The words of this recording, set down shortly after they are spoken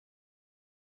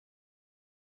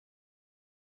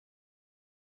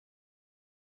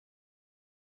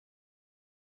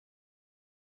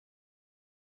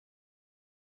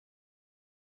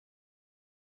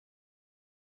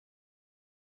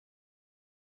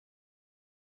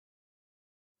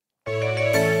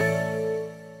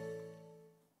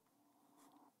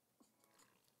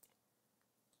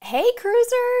Hey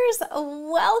cruisers,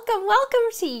 welcome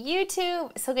to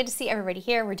YouTube. So good to see everybody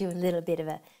here. We're doing a little bit of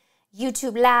a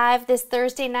YouTube live this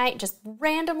Thursday night, just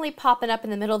randomly popping up in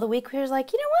the middle of the week. We're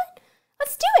like, you know what?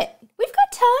 Let's do it. We've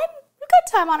got time. We've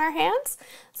got time on our hands.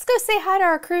 Let's go say hi to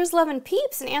our cruise loving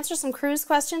peeps and answer some cruise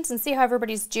questions and see how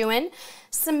everybody's doing.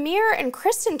 Samir and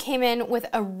Kristen came in with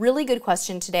a really good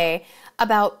question today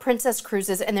about princess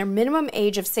cruises and their minimum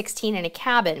age of 16 in a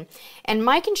cabin. And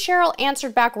Mike and Cheryl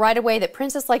answered back right away that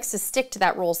Princess likes to stick to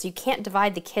that rule, so you can't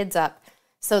divide the kids up.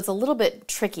 So it's a little bit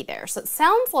tricky there. So it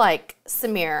sounds like,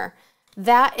 Samir,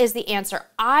 that is the answer.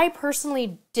 I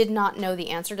personally did not know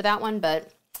the answer to that one,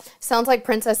 but sounds like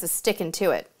Princess is sticking to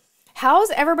it.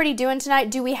 How's everybody doing tonight?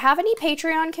 Do we have any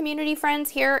Patreon community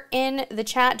friends here in the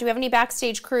chat? Do we have any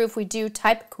Backstage Crew? If we do,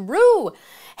 type crew.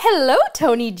 Hello,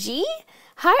 Tony G.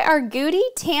 Hi, Argudi,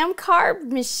 Tam Carb,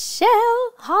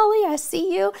 Michelle, Holly, I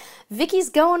see you. Vicky's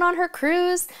going on her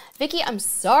cruise. Vicky, I'm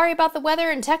sorry about the weather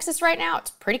in Texas right now.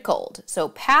 It's pretty cold. So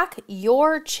pack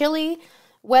your chilly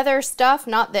weather stuff.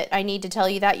 Not that I need to tell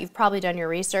you that. You've probably done your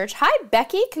research. Hi,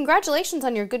 Becky. Congratulations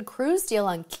on your good cruise deal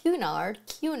on Cunard.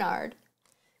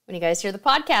 When you guys hear the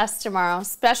podcast tomorrow,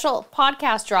 special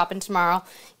podcast dropping tomorrow,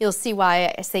 you'll see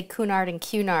why I say Cunard and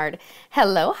Cunard.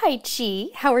 Hello, Hi Chi.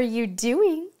 How are you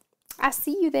doing? I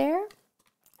see you there.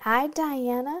 Hi,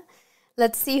 Diana.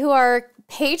 Let's see who our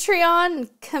Patreon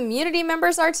community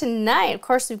members are tonight. Of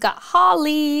course, we've got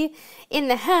Holly in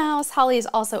the house. Holly is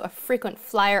also a frequent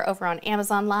flyer over on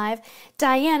Amazon Live.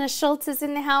 Diana Schulz is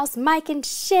in the house. Mike and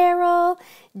Cheryl.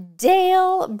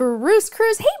 Dale. Bruce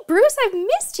Cruz. Hey, Bruce, I've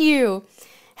missed you.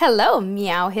 Hello,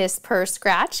 Meow Hiss Purr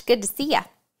Scratch. Good to see ya.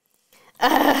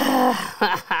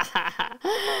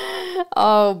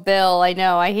 Oh, Bill, I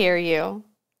know, I hear you.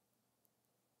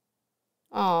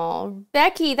 Oh,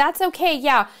 Becky, that's okay.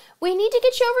 Yeah, we need to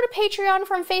get you over to Patreon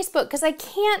from Facebook because I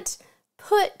can't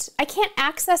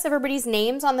access everybody's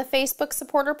names on the Facebook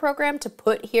supporter program to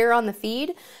put here on the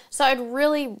feed. So I'd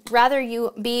really rather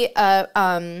you be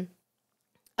a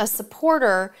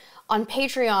supporter on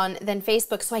Patreon than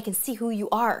Facebook so I can see who you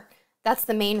are. That's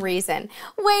the main reason.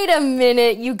 Wait a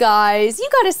minute, you guys. You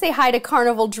got to say hi to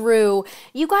Carnival Drew.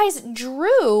 You guys,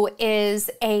 Drew is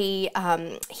a,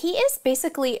 he is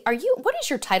basically, what is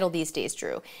your title these days,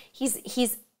 Drew?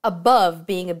 He's above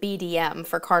being a BDM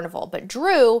for Carnival, but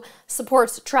Drew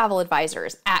supports travel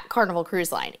advisors at Carnival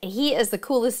Cruise Line. And he is the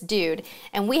coolest dude.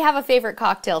 And we have a favorite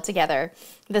cocktail together,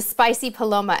 the Spicy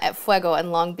Paloma at Fuego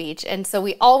in Long Beach. And so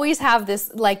we always have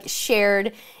this like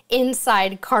shared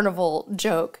inside Carnival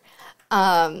joke.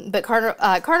 But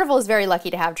Carnival is very lucky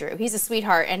to have Drew. He's a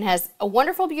sweetheart and has a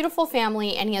wonderful, beautiful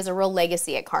family, and he has a real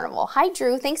legacy at Carnival. Hi,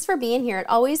 Drew. Thanks for being here. It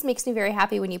always makes me very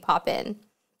happy when you pop in.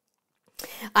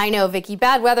 I know, Vicky.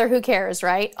 Bad weather, who cares,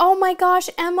 right? Oh my gosh,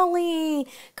 Emily.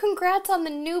 Congrats on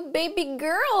the new baby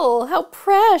girl. How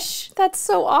fresh. That's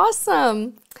so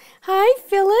awesome. Hi,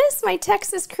 Phyllis. My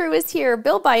Texas crew is here.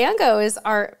 Bill Bayungo is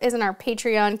in our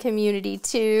Patreon community,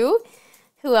 too.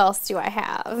 Who else do I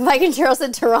have? Mike and Cheryl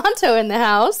said Toronto in the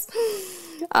house.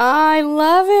 I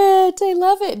love it. I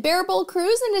love it. Bear Bull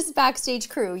Cruise and his Backstage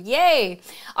Crew. Yay.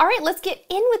 All right, let's get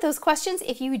in with those questions.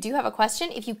 If you do have a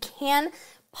question, if you can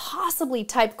possibly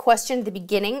type question at the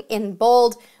beginning in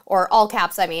bold or all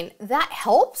caps, I mean, that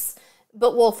helps,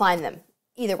 but we'll find them.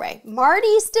 Either way,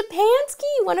 Marty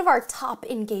Stepansky, one of our top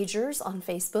engagers on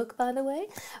Facebook, by the way.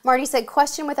 Marty said,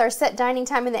 question with our set dining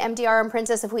time in the MDR and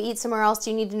Princess, if we eat somewhere else, do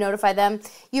you need to notify them?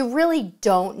 You really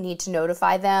don't need to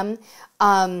notify them.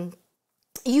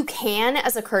 You can,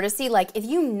 as a courtesy, like if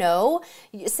you know,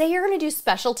 say you're going to do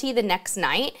specialty the next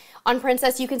night on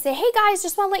Princess, you can say, hey guys,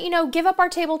 just want to let you know, give up our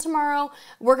table tomorrow.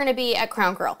 We're going to be at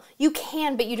Crown Girl. You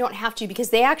can, but you don't have to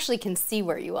because they actually can see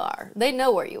where you are. They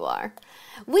know where you are.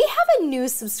 We have a new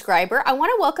subscriber. I want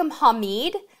to welcome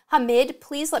Hamid. Hamid,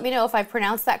 please let me know if I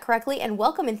pronounced that correctly, and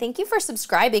welcome and thank you for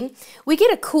subscribing. We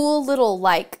get a cool little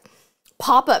like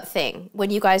pop-up thing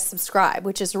when you guys subscribe,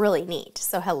 which is really neat.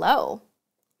 So hello.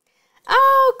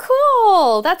 Oh,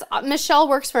 cool. That's Michelle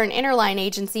works for an interline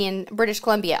agency in British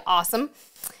Columbia. Awesome.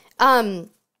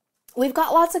 We've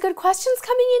got lots of good questions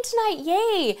coming in tonight.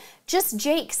 Yay. Just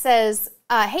Jake says,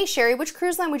 hey, Sherry, which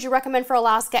cruise line would you recommend for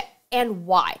Alaska and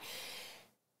why?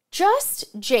 Just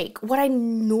Jake, what I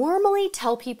normally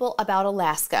tell people about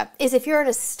Alaska is if you're an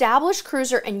established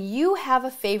cruiser and you have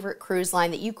a favorite cruise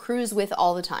line that you cruise with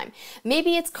all the time,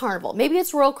 maybe it's Carnival, maybe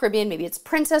it's Royal Caribbean, maybe it's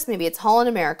Princess, maybe it's Holland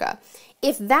America.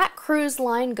 If that cruise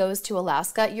line goes to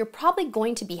Alaska, you're probably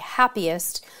going to be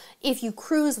happiest if you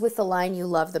cruise with the line you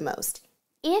love the most.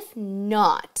 If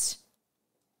not,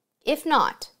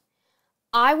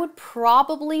 I would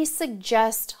probably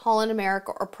suggest Holland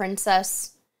America or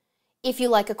Princess if you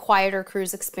like a quieter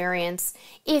cruise experience.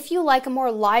 If you like a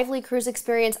more lively cruise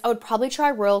experience, I would probably try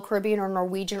Royal Caribbean or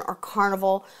Norwegian or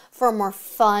Carnival for a more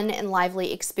fun and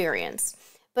lively experience.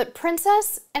 But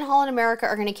Princess and Holland America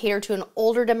are going to cater to an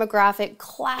older demographic,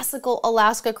 classical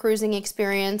Alaska cruising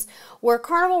experience, where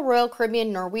Carnival, Royal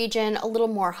Caribbean, Norwegian, a little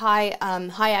more high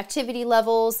activity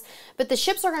levels, but the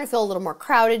ships are going to feel a little more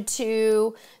crowded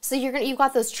too. So you've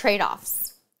got those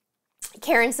trade-offs.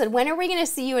 Karen said, when are we going to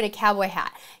see you in a cowboy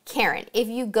hat? Karen, if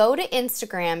you go to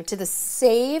Instagram to the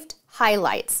saved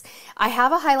highlights, I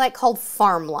have a highlight called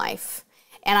Farm Life.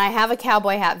 And I have a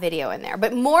cowboy hat video in there,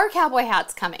 but more cowboy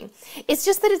hats coming. It's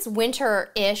just that it's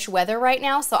winter-ish weather right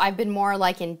now, so I've been more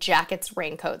like in jackets,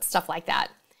 raincoats, stuff like that.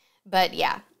 But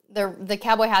yeah, the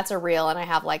cowboy hats are real, and I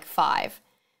have like 5.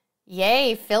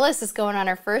 Yay, Phyllis is going on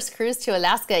her first cruise to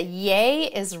Alaska. Yay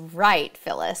is right,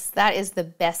 Phyllis. That is the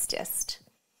bestest.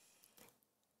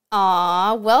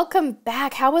 Aw, welcome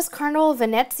back. How was Carnival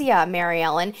Venezia, Mary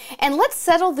Ellen? And let's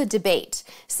settle the debate.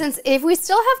 Since if we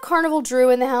still have Carnival Drew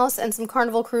in the house and some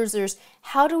Carnival cruisers,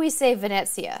 how do we say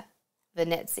Venezia?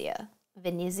 Venezia.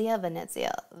 Venezia,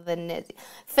 Venezia, Venezia.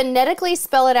 Phonetically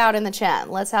spell it out in the chat.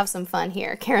 Let's have some fun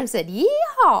here. Karen said,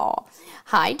 yeehaw.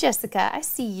 Hi, Jessica. I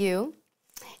see you.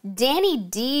 Danny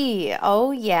D.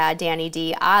 Oh, yeah, Danny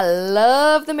D. I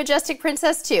love the Majestic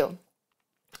Princess, too.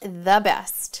 The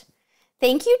best.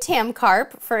 Thank you, Tam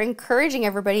Carp, for encouraging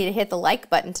everybody to hit the like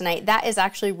button tonight. That is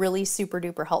actually really super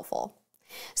duper helpful.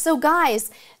 So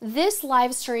guys, this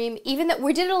live stream, even that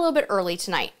we did it a little bit early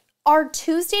tonight, our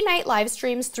Tuesday night live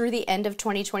streams through the end of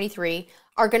 2023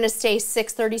 are going to stay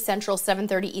 6:30 Central,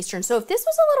 7:30 Eastern. So if this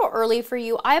was a little early for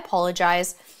you, I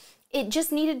apologize. It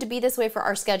just needed to be this way for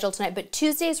our schedule tonight. But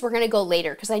Tuesdays, we're going to go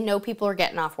later because I know people are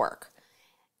getting off work.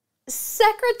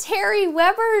 Secretary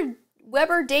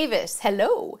Weber Davis,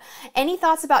 hello. Any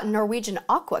thoughts about Norwegian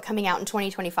Aqua coming out in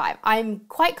 2025? I'm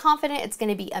quite confident it's going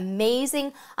to be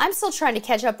amazing. I'm still trying to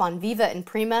catch up on Viva and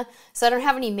Prima, so I don't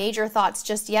have any major thoughts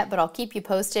just yet, but I'll keep you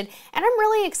posted. And I'm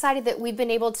really excited that we've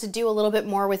been able to do a little bit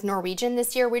more with Norwegian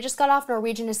this year. We just got off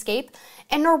Norwegian Escape,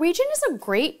 and Norwegian is a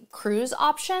great cruise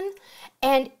option.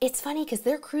 And it's funny because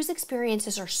their cruise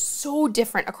experiences are so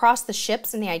different across the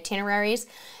ships and the itineraries.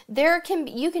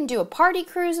 You can do a party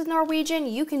cruise with Norwegian.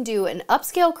 You can do an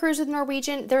upscale cruise with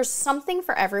Norwegian. There's something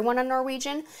for everyone on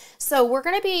Norwegian. So we're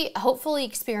going to be hopefully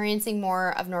experiencing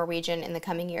more of Norwegian in the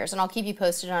coming years. And I'll keep you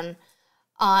posted on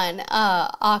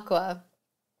Aqua.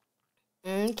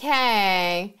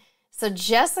 Okay. So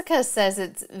Jessica says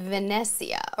it's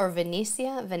Venezia or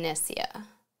Venezia.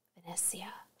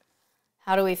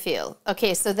 How do we feel?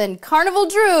 Okay, so then Carnival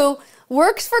Drew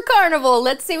works for Carnival.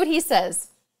 Let's see what he says.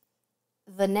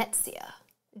 Venezia.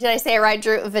 Did I say it right,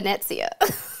 Drew? Venezia.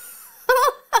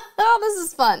 Oh, this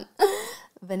is fun.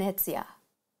 Venezia.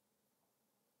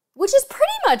 Which is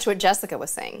pretty much what Jessica was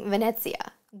saying.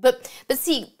 Venezia. But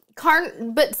see,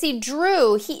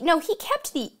 Drew, he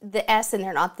kept the S in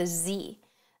there, not the Z.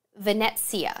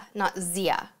 Venezia, not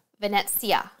Zia.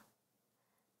 Venezia.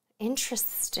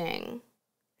 Interesting.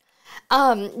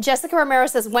 Jessica Romero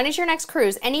says, when is your next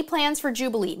cruise? Any plans for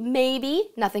Jubilee? Maybe.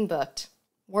 Nothing booked.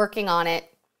 Working on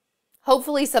it.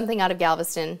 Hopefully something out of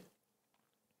Galveston.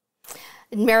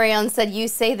 Marianne said, you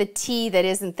say the T that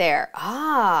isn't there.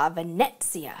 Ah,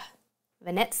 Venezia.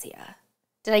 Venezia.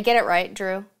 Did I get it right,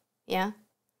 Drew? Yeah?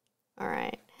 All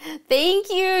right. Thank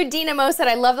you. Dina Mo said,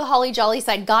 I love the Holly Jolly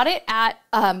side. Got it at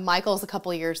Michael's a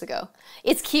couple of years ago.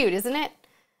 It's cute, isn't it?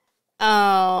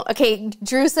 Oh, okay.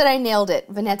 Drew said I nailed it.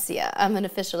 Venezia. I'm an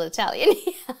official Italian.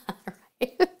 Yeah,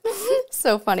 right.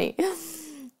 So funny.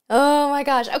 Oh my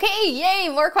gosh. Okay, yay,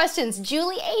 more questions.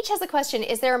 Julie H has a question.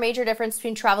 Is there a major difference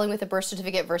between traveling with a birth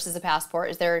certificate versus a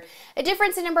passport? Is there a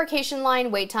difference in embarkation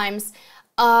line, wait times?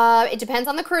 It depends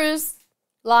on the cruise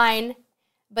line,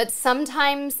 but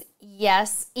sometimes,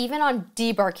 yes, even on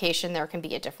debarkation, there can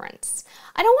be a difference.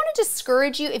 I don't want to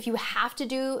discourage you. If you have to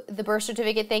do the birth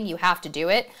certificate thing, you have to do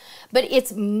it. But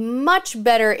it's much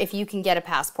better if you can get a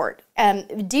passport.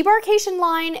 Debarkation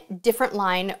line, different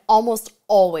line, almost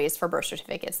always for birth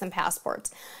certificates than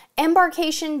passports.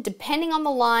 Embarkation, depending on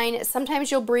the line,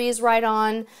 sometimes you'll breeze right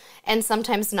on and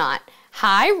sometimes not.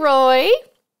 Hi, Roy.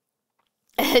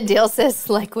 Dale says,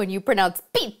 like when you pronounce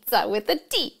pizza with a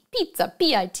T. Pizza,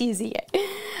 P-I-T-Z-A.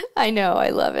 I know,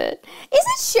 I love it. Is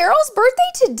it Cheryl's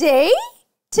birthday today?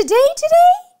 Today?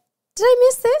 Did I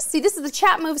miss this? See, this is the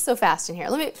chat moves so fast in here.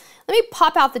 Let me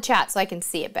pop out the chat so I can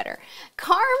see it better.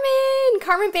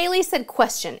 Carmen Bailey said,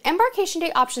 question, embarkation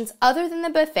day options other than the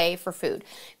buffet for food.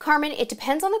 Carmen, it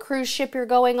depends on the cruise ship you're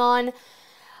going on.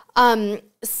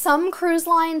 Some cruise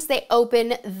lines, they open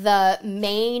the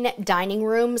main dining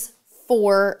rooms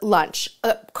for lunch.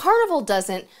 Carnival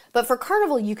doesn't, but for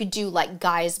Carnival you could do like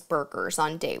Guy's Burgers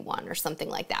on day one or something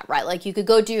like that, right? Like you could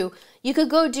go do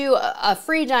a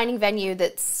free dining venue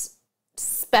that's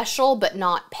special but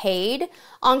not paid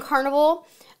on Carnival.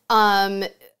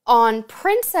 On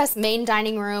Princess, main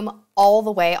dining room all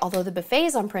the way, although the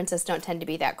buffets on Princess don't tend to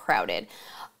be that crowded.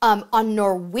 On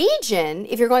Norwegian,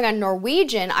 if you're going on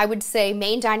Norwegian, I would say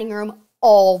main dining room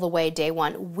all the way day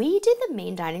one. We did the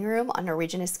main dining room on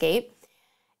Norwegian Escape,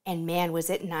 and man,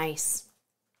 was it nice.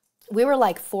 We were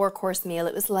like 4-course meal.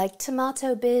 It was like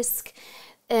tomato bisque,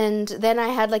 and then I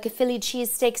had like a Philly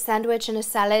cheesesteak sandwich and a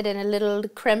salad and a little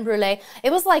creme brulee.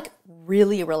 It was like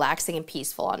really relaxing and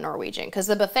peaceful on Norwegian, because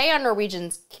the buffet on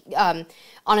Norwegian's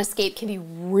on Escape can be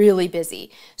really busy.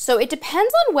 So it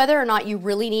depends on whether or not you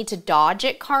really need to dodge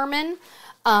it, Carmen.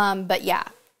 But yeah,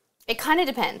 it kind of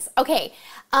depends. Okay,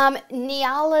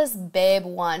 Niala's Babe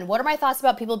one. What are my thoughts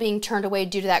about people being turned away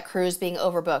due to that cruise being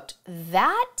overbooked?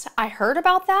 I heard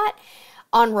about that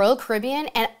on Royal Caribbean,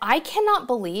 and I cannot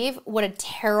believe what a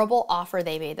terrible offer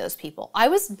they made those people. I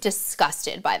was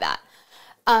disgusted by that.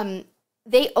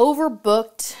 They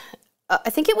overbooked, I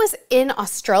think it was in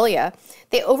Australia.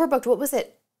 They overbooked, what was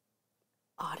it?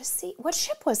 Odyssey? What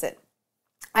ship was it?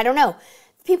 I don't know.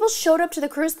 People showed up to the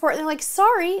cruise port and they're like,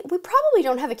 sorry, we probably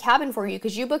don't have a cabin for you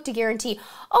because you booked a guarantee.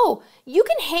 Oh, you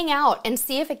can hang out and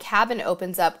see if a cabin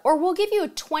opens up, or we'll give you a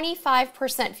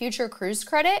 25% future cruise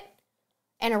credit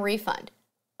and a refund.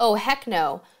 Oh, heck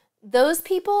no. Those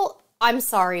people, I'm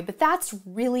sorry, but that's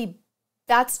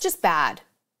just bad.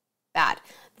 Bad.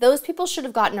 Those people should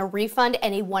have gotten a refund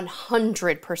and a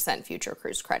 100% future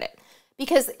cruise credit.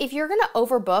 Because if you're going to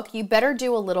overbook, you better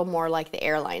do a little more like the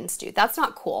airlines do. That's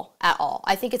not cool at all.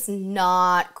 I think it's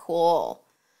not cool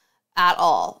at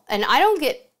all. And I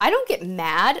don't get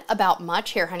mad about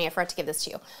much. Here, honey, I forgot to give this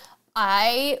to you.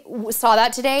 I saw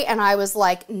that today and I was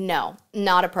like, no,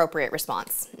 not appropriate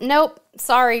response. Nope,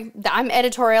 sorry. I'm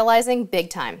editorializing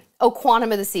big time. Oh,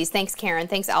 Quantum of the Seas. Thanks, Karen.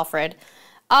 Thanks, Alfred.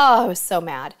 Oh, I was so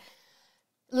mad.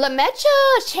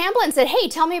 LaMecha Champlin said, hey,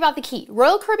 tell me about the Key.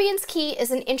 Royal Caribbean's Key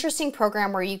is an interesting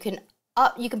program where you can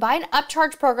buy an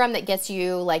upcharge program that gets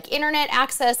you like internet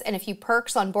access and a few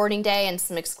perks on boarding day and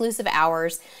some exclusive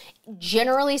hours.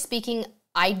 Generally speaking,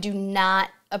 I do not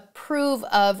approve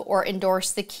of or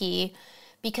endorse the Key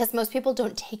because most people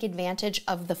don't take advantage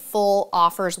of the full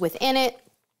offers within it.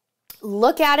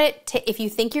 Look at it. If you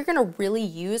think you're going to really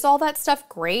use all that stuff,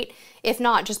 great. If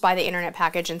not, just buy the internet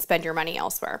package and spend your money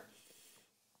elsewhere.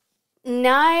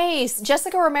 Nice.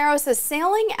 Jessica Romero says,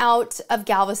 sailing out of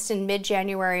Galveston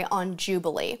mid-January on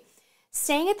Jubilee.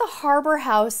 Staying at the Harbor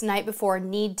House night before,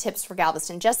 need tips for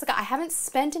Galveston. Jessica, I haven't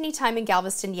spent any time in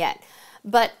Galveston yet,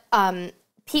 but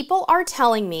people are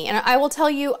telling me, and I will tell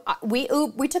you, we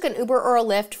took an Uber or a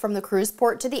Lyft from the cruise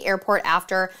port to the airport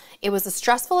after. It was a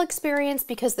stressful experience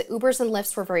because the Ubers and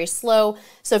Lyfts were very slow.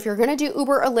 So if you're going to do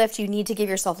Uber or Lyft, you need to give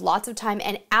yourself lots of time,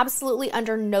 and absolutely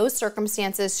under no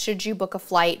circumstances should you book a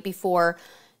flight before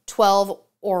 12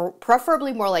 or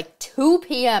preferably more like 2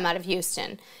 p.m. out of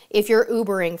Houston if you're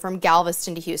Ubering from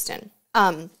Galveston to Houston.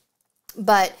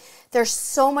 But there's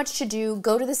so much to do.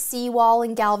 Go to the Seawall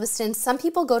in Galveston. Some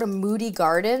people go to Moody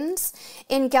Gardens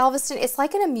in Galveston. It's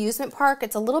like an amusement park.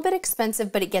 It's a little bit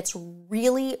expensive, but it gets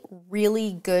really,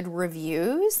 really good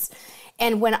reviews.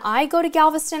 And when I go to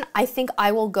Galveston, I think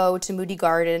I will go to Moody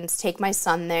Gardens, take my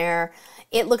son there.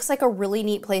 It looks like a really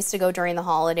neat place to go during the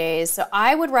holidays. So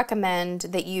I would recommend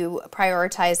that you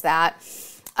prioritize that.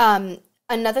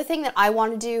 Another thing that I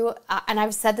want to do, and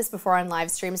I've said this before on live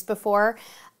streams before,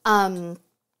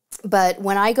 but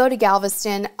when I go to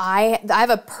Galveston, I have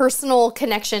a personal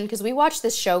connection because we watched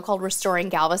this show called Restoring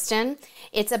Galveston.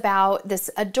 It's about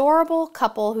this adorable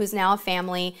couple who's now a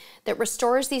family that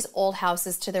restores these old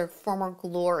houses to their former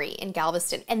glory in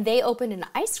Galveston. And they opened an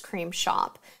ice cream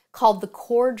shop called the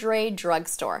Cordray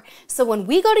Drugstore. So when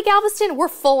we go to Galveston, we're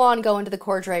full on going to the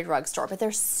Cordray Drugstore. But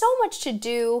there's so much to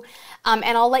do, and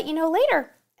I'll let you know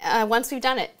later once we've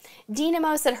done it.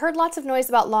 Dynamo said, heard lots of noise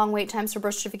about long wait times for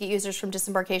birth certificate users from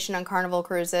disembarkation on Carnival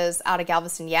cruises out of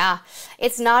Galveston. Yeah,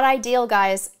 it's not ideal,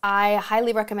 guys. I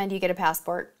highly recommend you get a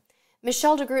passport.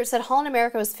 Michelle DeGroot said, Holland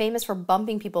America was famous for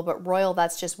bumping people, but Royal,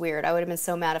 that's just weird. I would have been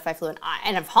so mad if I flew in.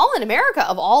 And of Holland America,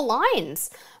 of all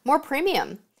lines, more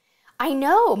premium. I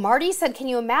know. Marty said, can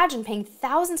you imagine paying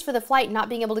thousands for the flight and not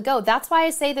being able to go? That's why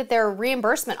I say that their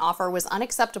reimbursement offer was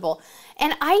unacceptable.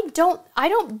 And I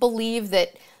don't believe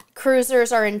that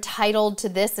cruisers are entitled to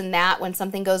this and that when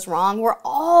something goes wrong.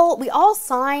 We all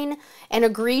sign and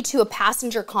agree to a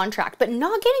passenger contract, but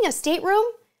not getting a stateroom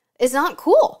is not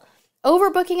cool.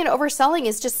 Overbooking and overselling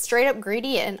is just straight up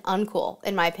greedy and uncool,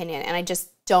 in my opinion. And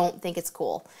don't think it's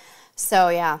cool. So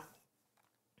yeah.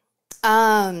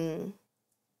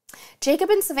 Jacob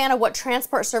and Savannah, what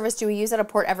transport service do we use out of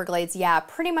Port Everglades? Yeah,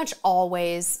 pretty much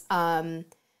always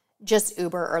just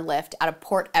Uber or Lyft out of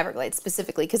Port Everglades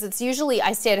specifically, because it's usually,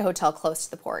 I stay at a hotel close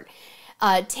to the port.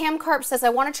 Tam Carp says, I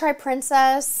want to try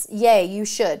Princess. Yay, you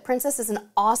should. Princess is an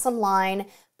awesome line,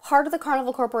 part of the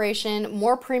Carnival Corporation,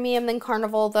 more premium than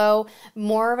Carnival though,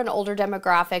 more of an older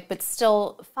demographic, but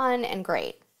still fun and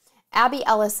great. Abby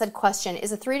Ellis said, question,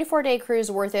 is a 3 to 4 day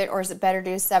cruise worth it, or is it better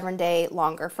to do a 7-day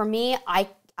longer? For me, I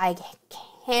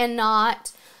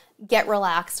cannot get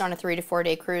relaxed on a 3 to 4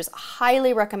 day cruise.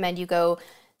 Highly recommend you go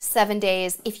 7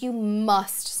 days. If you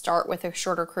must start with a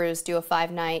shorter cruise, do a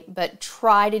 5-night, but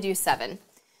try to do 7.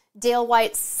 Dale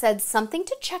White said something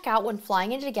to check out when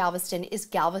flying into Galveston is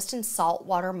Galveston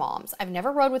Saltwater Moms. I've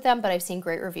never rode with them, but I've seen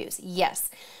great reviews. Yes.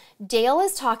 Dale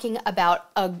is talking about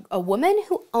a woman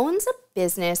who owns a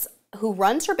business, who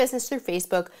runs her business through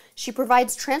Facebook. She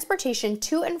provides transportation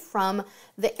to and from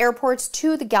the airports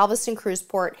to the Galveston cruise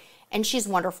port, and she's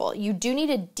wonderful. You do need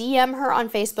to DM her on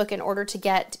Facebook in order to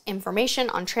get information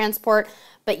on transport,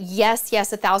 but yes,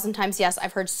 1,000 times yes,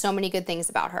 I've heard so many good things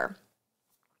about her.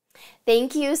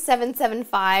 Thank you,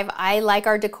 775. I like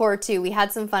our decor too. We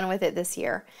had some fun with it this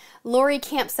year. Lori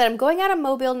Camp said, I'm going out of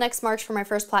Mobile next March for my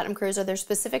first Platinum cruise. Are there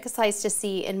specific sites to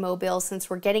see in Mobile since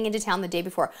we're getting into town the day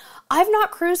before? I've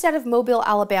not cruised out of Mobile,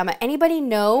 Alabama. Anybody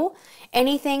know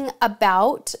anything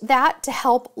about that to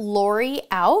help Lori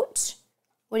out?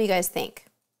 What do you guys think?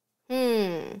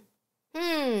 I've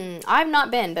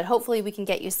not been, but hopefully we can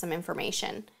get you some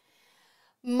information.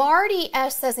 Marty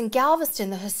S. says, in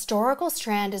Galveston, the historical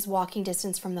Strand is walking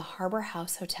distance from the Harbor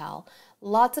House Hotel.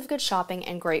 Lots of good shopping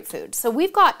and great food. So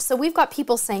we've got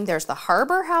people saying there's the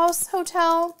Harbor House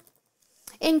Hotel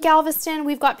in Galveston.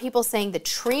 We've got people saying the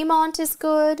Tremont is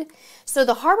good. So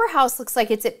the Harbor House looks like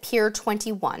it's at Pier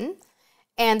 21.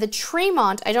 And the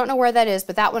Tremont, I don't know where that is,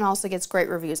 but that one also gets great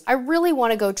reviews. I really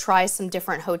want to go try some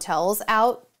different hotels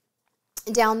out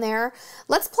down there.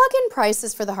 Let's plug in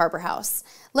prices for the Harbor House.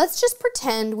 Let's just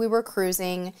pretend we were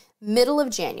cruising middle of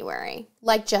January,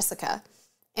 like Jessica,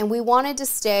 and we wanted to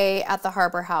stay at the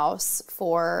Harbor House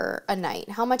for a night.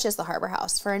 How much is the Harbor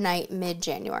House for a night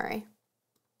mid-January?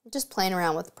 Just playing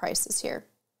around with the prices here.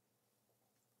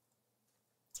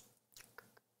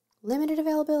 Limited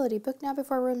availability. Book now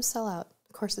before rooms sell out.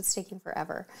 Of course, it's taking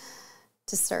forever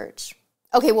to search.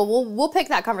 Okay, well, we'll pick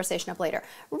that conversation up later.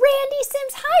 Randy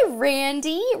Sims. Hi,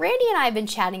 Randy. Randy and I have been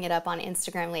chatting it up on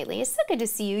Instagram lately. It's so good to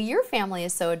see you. Your family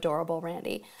is so adorable,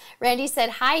 Randy. Randy said,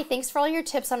 hi, thanks for all your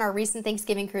tips on our recent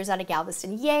Thanksgiving cruise out of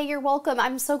Galveston. Yay, you're welcome.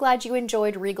 I'm so glad you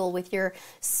enjoyed Regal with your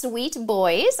sweet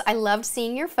boys. I loved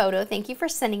seeing your photo. Thank you for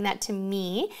sending that to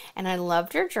me. And I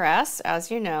loved your dress,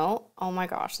 as you know. Oh my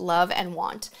gosh, love and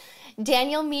want.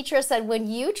 Daniel Mitra said, when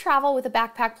you travel with a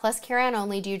backpack plus carry-on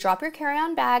only, do you drop your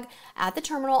carry-on bag at the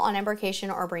terminal on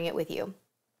embarkation or bring it with you?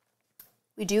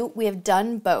 We do. We have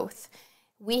done both.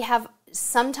 We have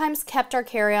sometimes kept our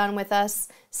carry-on with us.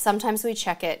 Sometimes we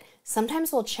check it.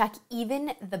 Sometimes we'll check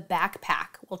even the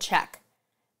backpack. We'll check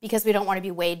because we don't want to be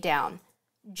weighed down.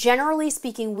 Generally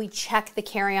speaking, we check the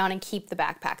carry-on and keep the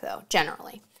backpack though,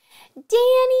 generally.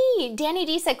 Danny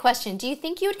D said, question, do you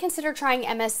think you would consider trying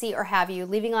MSC or have you,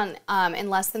 leaving on in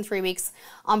less than 3 weeks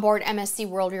on board MSC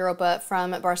World Europa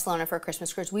from Barcelona for a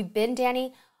Christmas cruise? We've been,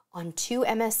 Danny, on 2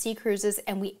 MSC cruises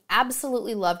and we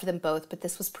absolutely loved them both, but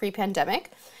this was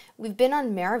pre-pandemic. We've been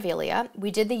on Meraviglia. We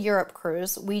did the Europe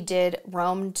cruise. We did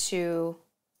Rome to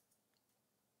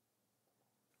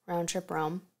round trip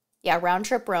Rome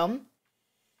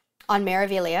on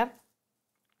Meraviglia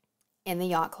in the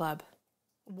yacht club.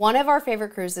 One of our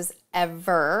favorite cruises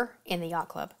ever in the yacht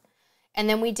club. And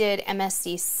then we did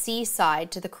MSC Seaside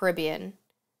to the Caribbean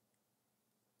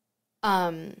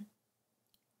in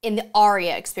the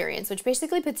Aria experience, which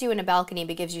basically puts you in a balcony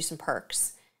but gives you some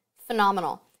perks.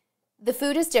 Phenomenal. The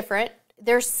food is different.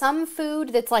 There's some food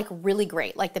that's like really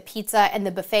great, like the pizza and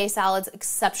the buffet salads,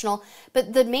 exceptional.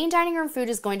 But the main dining room food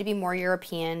is going to be more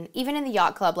European. Even in the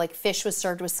yacht club, like fish was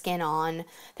served with skin on.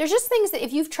 There's just things that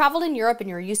if you've traveled in Europe and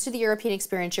you're used to the European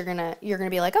experience, you're gonna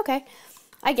be like, okay,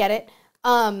 I get it.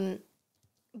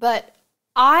 But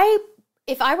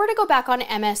if I were to go back on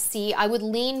MSC, I would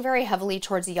lean very heavily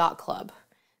towards the yacht club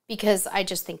because I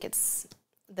just think it's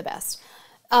the best.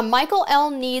 Michael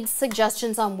L. needs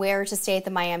suggestions on where to stay at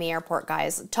the Miami airport,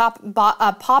 guys.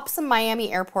 Pop some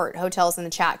Miami airport hotels in the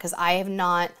chat because I have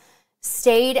not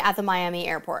stayed at the Miami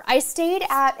airport. I stayed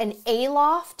at an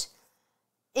A-Loft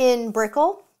in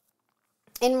Brickell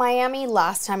in Miami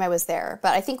last time I was there,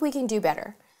 but I think we can do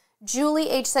better. Julie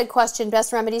H. said, question,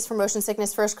 best remedies for motion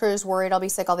sickness, first cruise, worried I'll be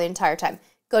sick all the entire time.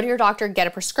 Go to your doctor, get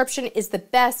a prescription is the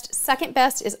best. Second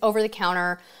best is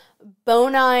over-the-counter.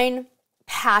 Bonine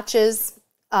patches,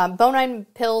 bonine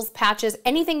pills, patches,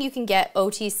 anything you can get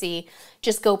OTC,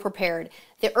 just go prepared.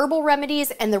 The herbal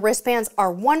remedies and the wristbands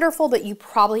are wonderful, but you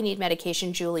probably need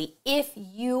medication, Julie. If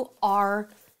you are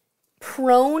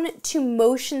prone to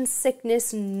motion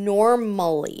sickness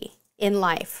normally in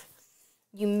life,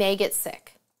 you may get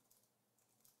sick.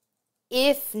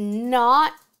 If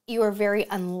not, you are very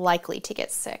unlikely to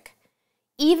get sick.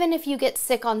 Even if you get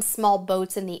sick on small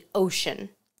boats in the ocean,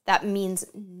 that means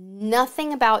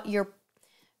nothing about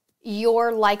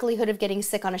your likelihood of getting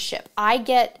sick on a ship. I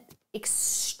get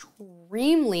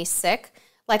extremely sick,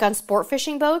 like on sport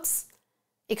fishing boats,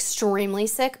 extremely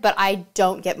sick, but I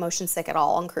don't get motion sick at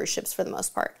all on cruise ships for the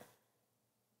most part.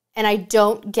 And I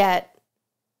don't get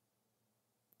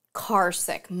car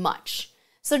sick much.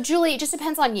 So Julie, it just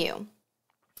depends on you.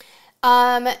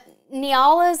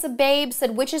 Niala's a babe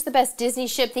said, which is the best Disney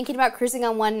ship? Thinking about cruising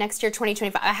on one next year,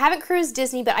 2025. I haven't cruised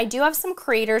Disney, but I do have some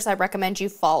creators I recommend you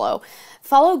follow.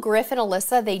 Follow Griff and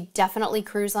Alyssa. They definitely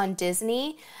cruise on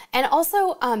Disney. And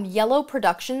also, Yellow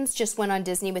Productions just went on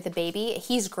Disney with a baby.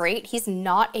 He's great. He's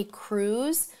not a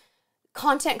cruise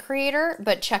content creator,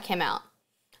 but check him out.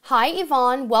 Hi,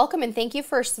 Yvonne. Welcome and thank you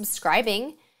for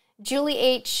subscribing. Julie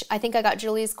H., I think I got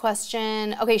Julie's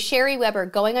question. Okay, Sherry Weber,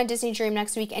 going on Disney Dream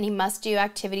next week, any must-do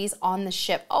activities on the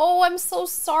ship. Oh, I'm so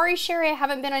sorry, Sherry. I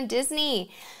haven't been on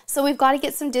Disney. So we've got to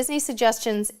get some Disney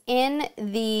suggestions in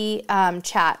the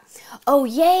chat. Oh,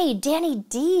 yay, Danny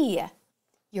D.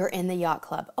 You're in the yacht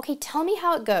club. Okay, tell me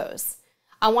how it goes.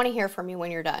 I want to hear from you when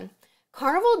you're done.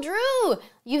 Carnival Drew,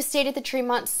 you stayed at the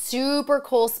Tremont, super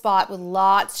cool spot with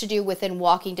lots to do within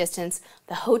walking distance.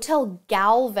 The Hotel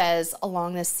Galvez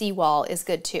along the seawall is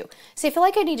good too. So I feel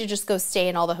like I need to just go stay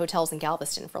in all the hotels in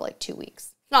Galveston for like 2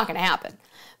 weeks. Not going to happen.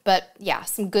 But yeah,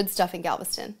 some good stuff in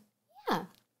Galveston. Yeah.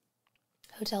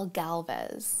 Hotel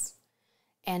Galvez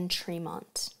and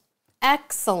Tremont.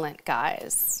 Excellent,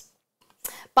 guys.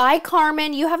 Bye,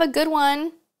 Carmen. You have a good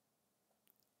one.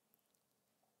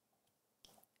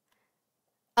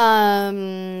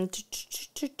 That's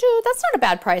not a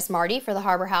bad price, Marty, for the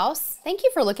Harbor House. Thank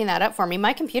you for looking that up for me.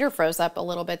 My computer froze up a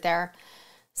little bit there.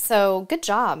 So good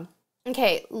job.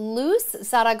 Okay, Luz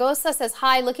Zaragoza says,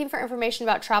 hi, looking for information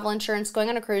about travel insurance, going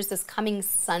on a cruise this coming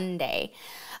Sunday.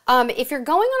 If you're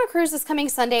going on a cruise this coming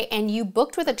Sunday and you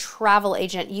booked with a travel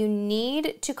agent, you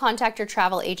need to contact your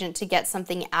travel agent to get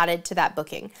something added to that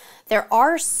booking. There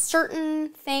are certain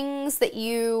things that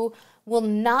you will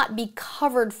not be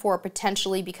covered for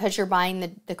potentially because you're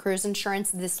buying the cruise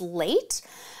insurance this late.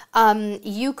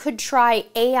 You could try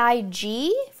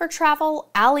AIG for travel,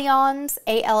 Allianz,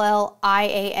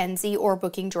 ALLIANZ, or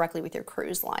booking directly with your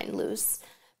cruise line, Luz.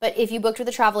 But if you booked with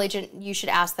a travel agent, you should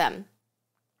ask them.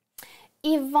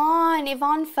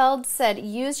 Yvonne Feld said,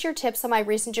 use your tips on my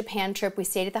recent Japan trip. We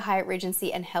stayed at the Hyatt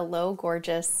Regency and hello,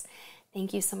 gorgeous.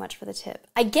 Thank you so much for the tip.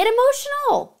 I get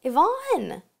emotional,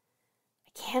 Yvonne.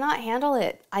 Cannot handle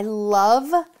it. I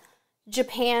love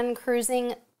Japan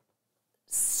cruising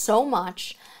so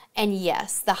much. And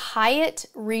yes, the Hyatt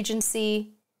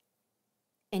Regency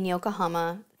in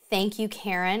Yokohama. Thank you,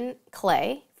 Karen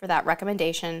Clay, for that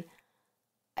recommendation.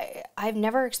 I've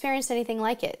never experienced anything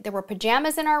like it. There were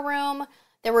pajamas in our room.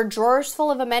 There were drawers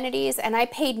full of amenities, and I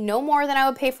paid no more than I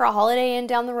would pay for a Holiday Inn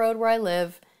down the road where I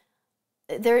live.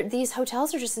 These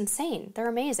hotels are just insane. They're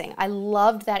amazing. I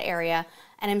loved that area.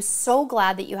 And I'm so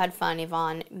glad that you had fun,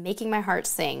 Yvonne, making my heart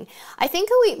sing. I think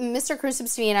Mr.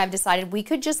 Crucible and I have decided we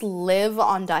could just live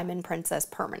on Diamond Princess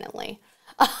permanently.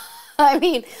 I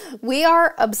mean, we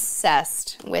are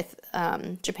obsessed with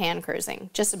Japan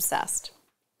cruising, just obsessed.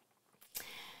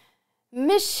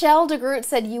 Michelle DeGroot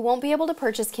said, you won't be able to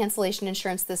purchase cancellation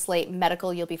insurance this late.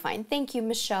 Medical, you'll be fine. Thank you,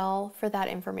 Michelle, for that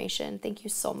information. Thank you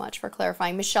so much for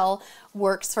clarifying. Michelle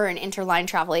works for an interline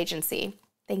travel agency.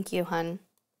 Thank you, hun.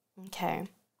 Okay.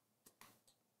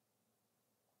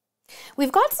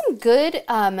 We've got some good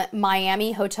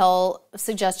Miami hotel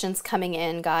suggestions coming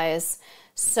in, guys.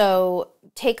 So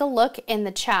take a look in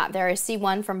the chat there. I see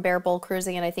one from Bear Bull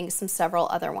Cruising and I think several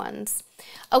other ones.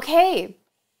 Okay.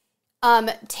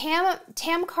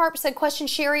 Tam Carp said, question,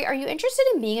 Sherry, are you interested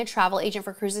in being a travel agent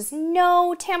for cruises?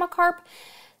 No, Tam Carp.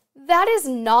 That is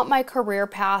not my career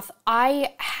path.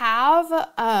 I have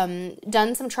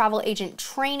done some travel agent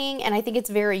training, and I think it's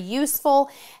very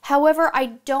useful. However,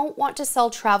 I don't want to sell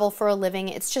travel for a living.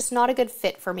 It's just not a good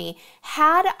fit for me.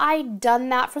 Had I done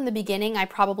that from the beginning, it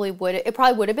probably would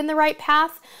have been the right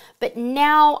path. But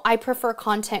now I prefer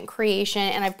content creation,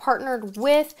 and I've partnered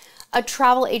with a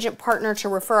travel agent partner to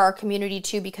refer our community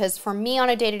to, because for me on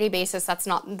a day-to-day basis, that's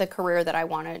not the career that I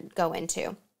want to go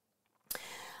into.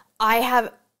 I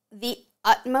have the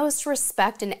utmost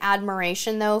respect and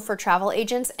admiration, though, for travel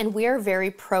agents, and we're very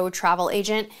pro travel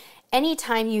agent.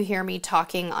 Anytime you hear me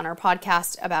talking on our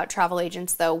podcast about travel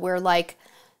agents, though, we're like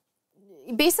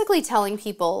basically telling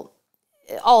people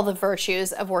all the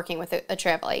virtues of working with a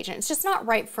travel agent. It's just not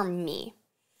right for me.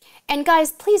 And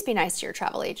guys, please be nice to your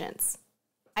travel agents.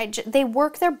 They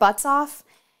work their butts off,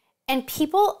 and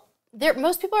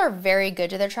most people are very good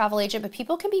to their travel agent, but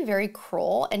people can be very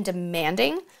cruel and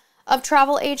demanding of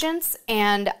travel agents,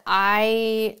 and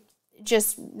I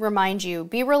just remind you,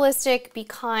 be realistic, be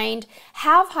kind,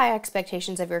 have high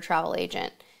expectations of your travel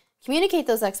agent. Communicate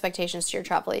those expectations to your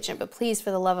travel agent, but please,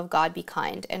 for the love of God, be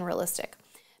kind and realistic.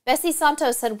 Bessie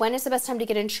Santos said, when is the best time to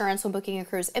get insurance when booking a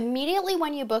cruise? Immediately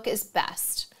when you book is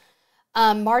best.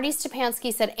 Marty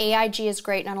Stepansky said, AIG is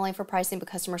great, not only for pricing, but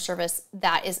customer service.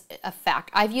 That is a fact.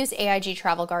 I've used AIG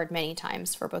Travel Guard many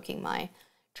times for booking my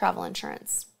travel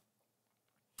insurance.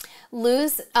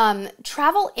 Luz,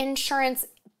 travel insurance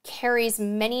carries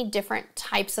many different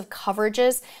types of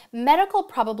coverages, medical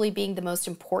probably being the most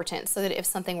important, so that if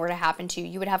something were to happen to you,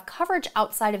 you would have coverage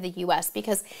outside of the U.S.,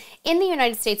 because in the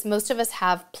United States, most of us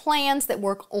have plans that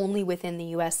work only within the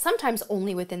U.S., sometimes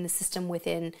only within the system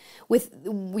where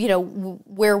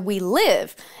we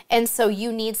live. And so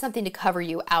you need something to cover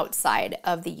you outside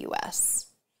of the U.S.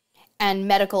 And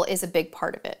medical is a big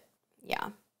part of it.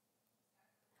 Yeah.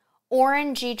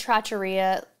 Oren G.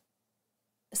 Trattoria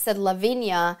said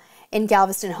Lavinia in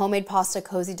Galveston, homemade pasta,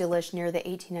 cozy delish near the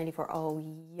 1894. Oh,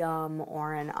 yum,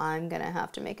 Oren. I'm going to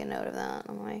have to make a note of that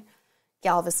on my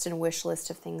Galveston wish list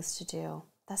of things to do.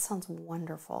 That sounds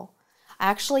wonderful. I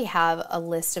actually have a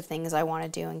list of things I want to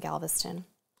do in Galveston.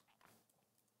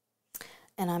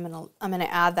 And I'm going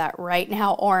to add that right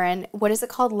now, Oren. What is it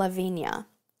called? Lavinia.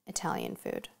 Italian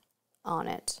food on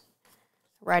it.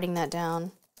 Writing that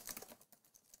down.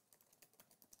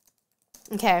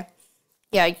 Okay.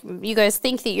 Yeah, you guys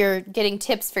think that you're getting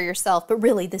tips for yourself, but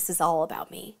really this is all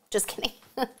about me. Just kidding.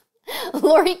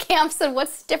 Lori Camp said,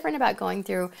 what's different about going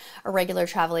through a regular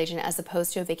travel agent as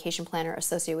opposed to a vacation planner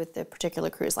associated with the particular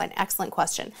cruise line? Excellent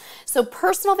question. So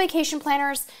personal vacation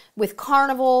planners with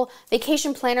Carnival,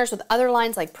 vacation planners with other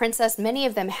lines like Princess, many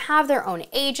of them have their own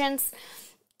agents.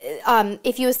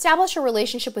 If you establish a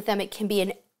relationship with them, it can be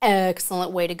an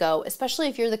excellent way to go, especially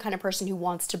if you're the kind of person who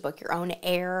wants to book your own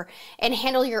air and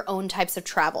handle your own types of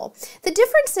travel. The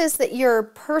difference is that your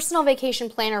personal vacation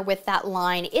planner with that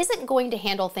line isn't going to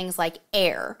handle things like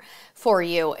air for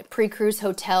you, pre-cruise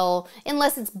hotel,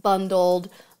 unless it's bundled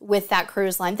with that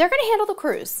cruise line. They're going to handle the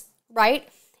cruise, right?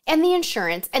 And the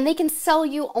insurance, and they can sell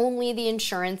you only the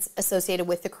insurance associated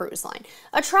with the cruise line.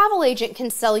 A travel agent can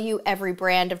sell you every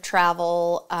brand of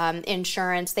travel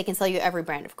insurance. They can sell you every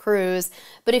brand of cruise.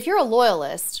 But if you're a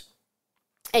loyalist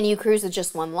and you cruise with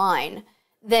just one line,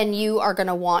 then you are going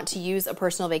to want to use a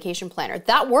personal vacation planner.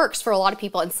 That works for a lot of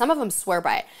people, and some of them swear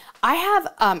by it. I have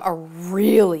a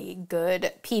really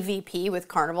good PVP with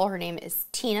Carnival. Her name is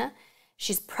Tina.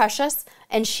 She's precious,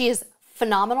 and she is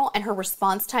phenomenal, and her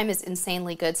response time is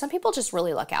insanely good. Some people just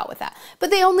really luck out with that, but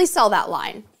they only sell that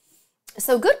line.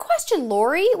 So good question,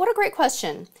 Lori. What a great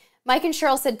question. Mike and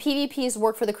Cheryl said PVPs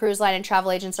work for the cruise line and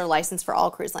travel agents are licensed for all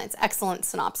cruise lines. Excellent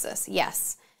synopsis.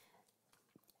 Yes.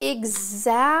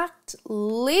 Exactly.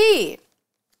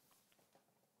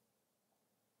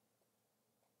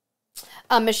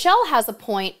 Michelle has a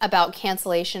point about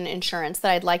cancellation insurance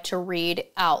that I'd like to read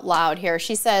out loud here.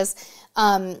 She says,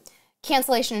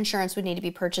 cancellation insurance would need to be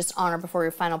purchased on or before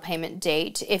your final payment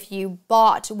date. If you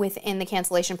bought within the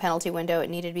cancellation penalty window, it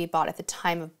needed to be bought at the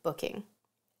time of booking.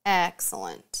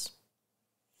 Excellent.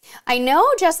 I know,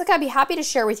 Jessica, I'd be happy to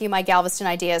share with you my Galveston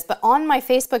ideas, but on my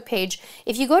Facebook page,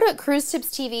 if you go to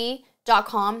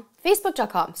cruisetipstv.com,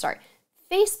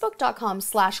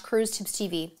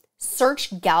 facebook.com/cruisetipstv,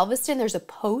 search Galveston, there's a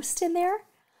post in there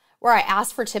where I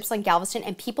asked for tips on Galveston,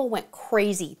 and people went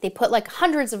crazy. They put like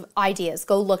hundreds of ideas.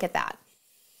 Go look at that.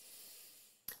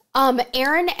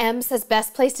 Aaron M says,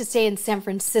 best place to stay in San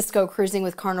Francisco, cruising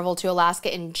with Carnival to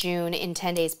Alaska in June in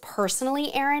 10 days.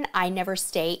 Personally, Aaron, I never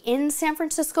stay in San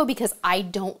Francisco because I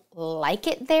don't like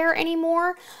it there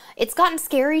anymore. It's gotten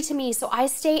scary to me, so I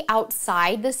stay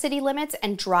outside the city limits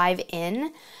and drive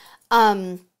in.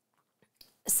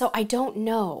 So I don't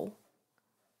know.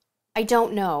 I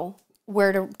don't know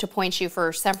where to point you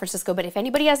for San Francisco, but if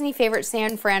anybody has any favorite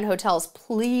San Fran hotels,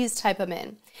 please type them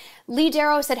in. Lee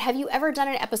Darrow said, have you ever done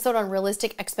an episode on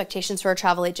realistic expectations for a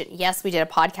travel agent? Yes, we did a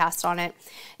podcast on it.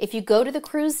 If you go to the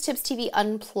Cruise Tips TV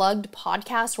Unplugged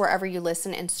podcast, wherever you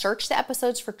listen, and search the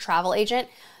episodes for travel agent,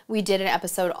 we did an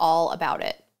episode all about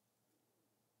it.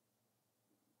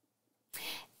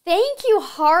 Thank you,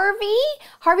 Harvey.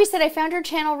 Harvey said, I found your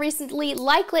channel recently,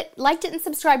 liked it and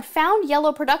subscribed, found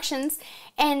Yellow Productions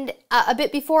and a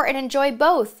bit before and enjoy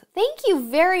both. Thank you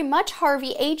very much,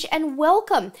 Harvey H, and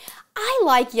welcome. I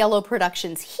like Yellow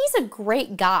Productions. He's a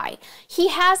great guy. He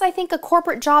has, I think, a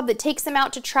corporate job that takes him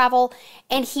out to travel,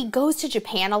 and he goes to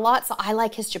Japan a lot, so I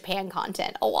like his Japan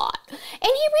content a lot. And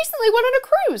he recently went on a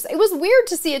cruise. It was weird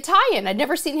to see a tie-in. I'd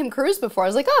never seen him cruise before. I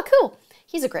was like, oh, cool.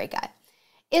 He's a great guy.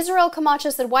 Israel Camacho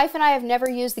said, wife and I have never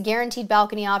used the guaranteed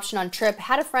balcony option on trip.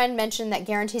 Had a friend mention that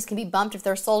guarantees can be bumped if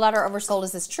they're sold out or oversold.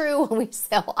 Is this true? When we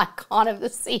sell Icon of the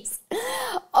Seas.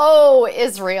 Oh,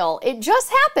 Israel, it just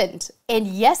happened. And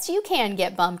yes, you can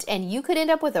get bumped and you could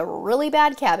end up with a really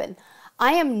bad cabin.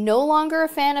 I am no longer a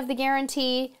fan of the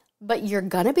guarantee, but you're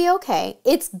gonna be okay.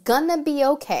 It's gonna be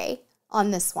okay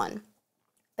on this one.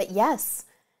 But yes,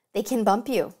 they can bump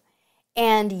you.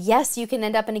 And yes, you can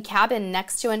end up in a cabin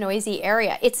next to a noisy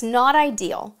area. It's not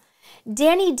ideal.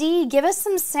 Danny D, give us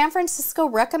some San Francisco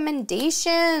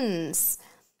recommendations.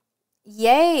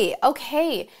 Yay.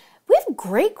 Okay. We have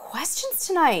great questions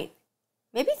tonight.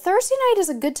 Maybe Thursday night is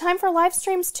a good time for live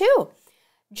streams too.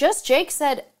 Just Jake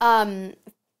said,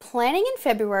 planning in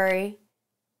February,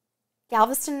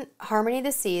 Galveston, Harmony of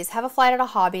the Seas, have a flight at a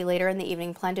hobby later in the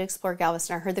evening, plan to explore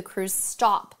Galveston. I heard the cruise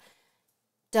stop.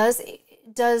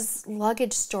 Does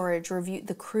luggage storage review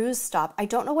the cruise stop? I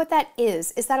don't know what that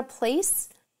is. Is that a place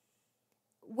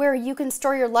where you can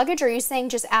store your luggage, or are you saying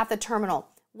just at the terminal?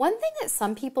 One thing that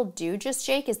some people do, just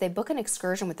Jake, is they book an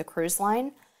excursion with the cruise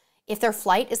line. If their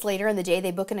flight is later in the day,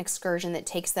 they book an excursion that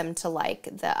takes them to like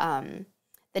the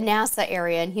NASA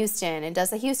area in Houston and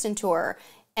does a Houston tour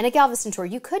and a Galveston tour.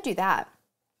 You could do that.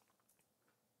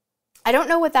 I don't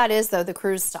know what that is though, the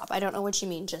cruise stop. I don't know what you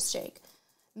mean, just Jake.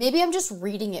 Maybe I'm just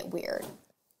reading it weird.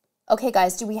 Okay,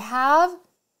 guys, do we have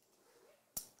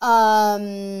all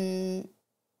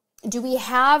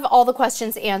the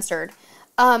questions answered?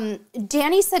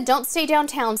 Danny said, don't stay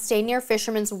downtown, stay near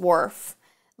Fisherman's Wharf.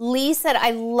 Lee said,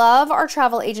 I love our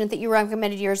travel agent that you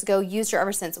recommended years ago. Used her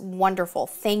ever since. Wonderful.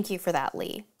 Thank you for that,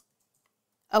 Lee.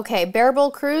 Okay, Bearable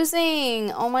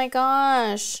Cruising. Oh my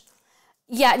gosh.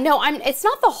 Yeah, no, it's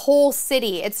not the whole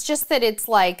city. It's just that it's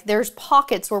like there's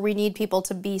pockets where we need people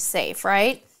to be safe,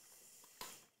 right?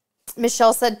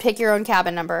 Michelle said pick your own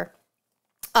cabin number.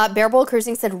 Bearable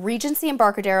Cruising said Regency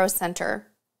Embarcadero Center.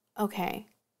 Okay.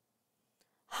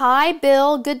 Hi,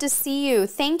 Bill. Good to see you.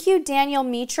 Thank you, Daniel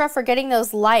Mitra, for getting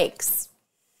those likes.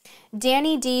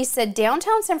 Danny D said,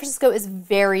 downtown San Francisco is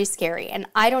very scary, and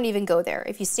I don't even go there.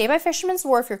 If you stay by Fisherman's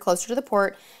Wharf, you're closer to the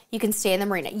port, you can stay in the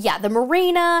marina. Yeah, the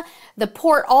marina, the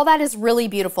port, all that is really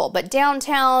beautiful, but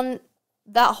downtown,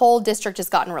 that whole district has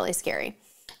gotten really scary.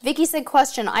 Vicky said,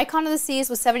 question, Icon of the Seas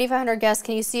with 7,500 guests,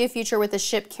 can you see a future with a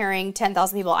ship carrying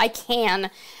 10,000 people? I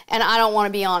can, and I don't want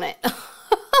to be on it.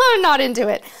 I'm not into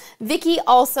it. Vicky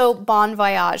also, bon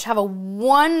voyage. Have a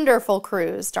wonderful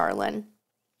cruise, darling.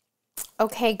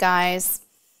 Okay, guys,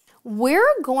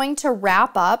 we're going to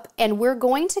wrap up and we're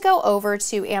going to go over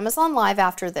to Amazon Live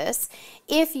after this.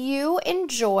 If you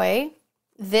enjoy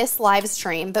this live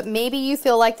stream, but maybe you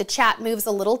feel like the chat moves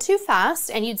a little too fast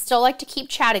and you'd still like to keep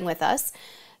chatting with us,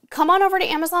 come on over to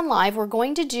Amazon Live. We're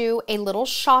going to do a little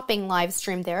shopping live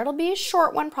stream there. It'll be a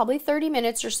short one, probably 30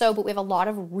 minutes or so, but we have a lot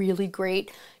of really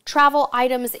great travel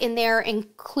items in there,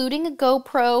 including a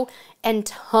GoPro and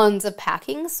tons of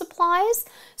packing supplies.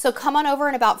 So come on over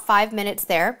in about 5 minutes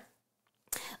there.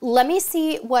 Let me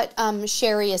see what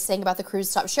Sherry is saying about the cruise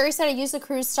stop. Sherry said, I used the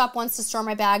cruise stop once to store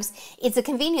my bags. It's a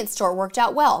convenience store. It worked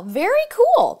out well. Very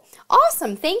cool.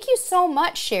 Awesome. Thank you so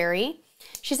much, Sherry.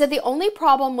 She said the only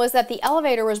problem was that the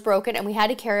elevator was broken and we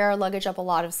had to carry our luggage up a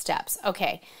lot of steps.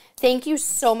 Okay. Thank you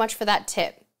so much for that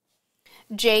tip.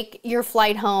 Jake, your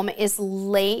flight home is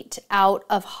late out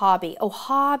of Hobby. Oh,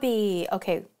 Hobby.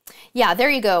 Okay. Yeah,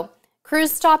 there you go.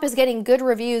 Cruise stop is getting good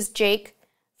reviews, Jake,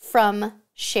 from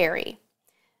Sherry.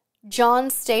 John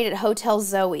stayed at Hotel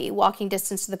Zoe, walking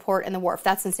distance to the port and the wharf.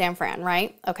 That's in San Fran,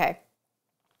 right? Okay.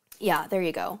 Yeah, there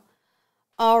you go.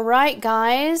 All right,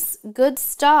 guys. Good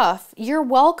stuff. You're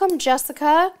welcome,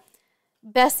 Jessica.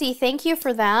 Bessie, thank you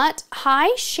for that.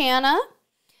 Hi, Shanna.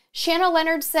 Shanna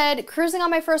Leonard said, cruising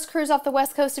on my first cruise off the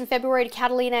West Coast in February to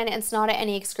Catalina and Ensenada,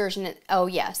 any excursion. Oh,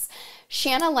 yes.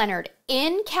 Shanna Leonard,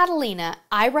 in Catalina,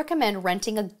 I recommend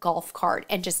renting a golf cart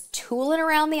and just tooling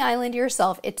around the island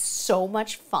yourself. It's so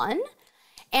much fun.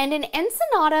 And in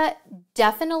Ensenada,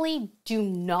 definitely do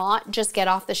not just get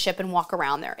off the ship and walk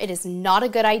around there. It is not a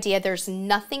good idea. There's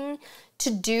nothing to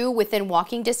do within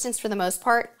walking distance for the most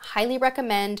part. Highly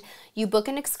recommend you book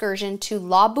an excursion to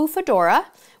La Bufadora,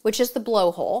 which is the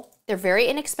blowhole. They're very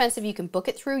inexpensive. You can book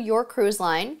it through your cruise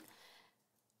line,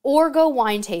 or go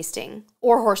wine tasting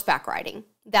or horseback riding.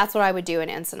 That's what I would do in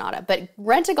Ensenada. But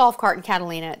rent a golf cart in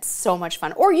Catalina. It's so much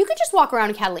fun. Or you could just walk around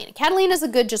in Catalina. Catalina is a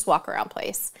good just walk around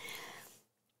place.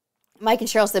 Mike and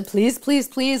Cheryl said, please, please,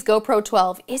 please, GoPro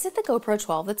 12. Is it the GoPro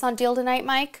 12 that's on deal tonight,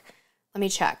 Mike? Let me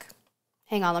check.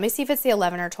 Hang on, let me see if it's the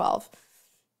 11 or 12.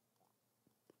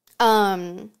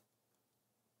 I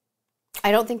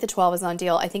don't think the 12 is on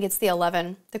deal. I think it's the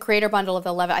 11. The creator bundle of the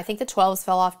 11. I think the 12s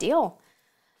fell off deal.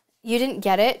 You didn't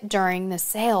get it during the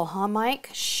sale, huh, Mike?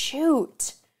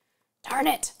 Shoot. Darn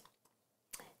it.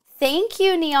 Thank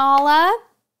you, Niala.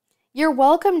 You're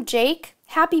welcome, Jake.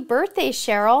 Happy birthday,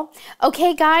 Cheryl.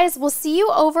 Okay, guys, we'll see you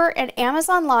over at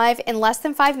Amazon Live in less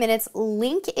than 5 minutes.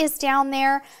 Link is down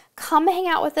there. Come hang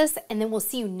out with us, and then we'll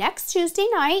see you next Tuesday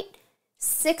night,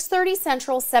 6:30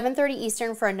 Central, 7:30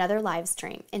 Eastern for another live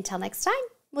stream. Until next time,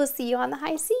 we'll see you on the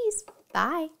high seas.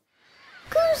 Bye.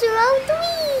 Cruiser of the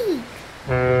week.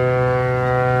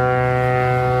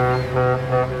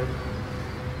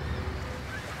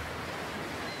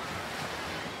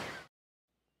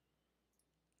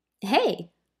 Hey,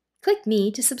 click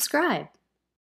me to subscribe.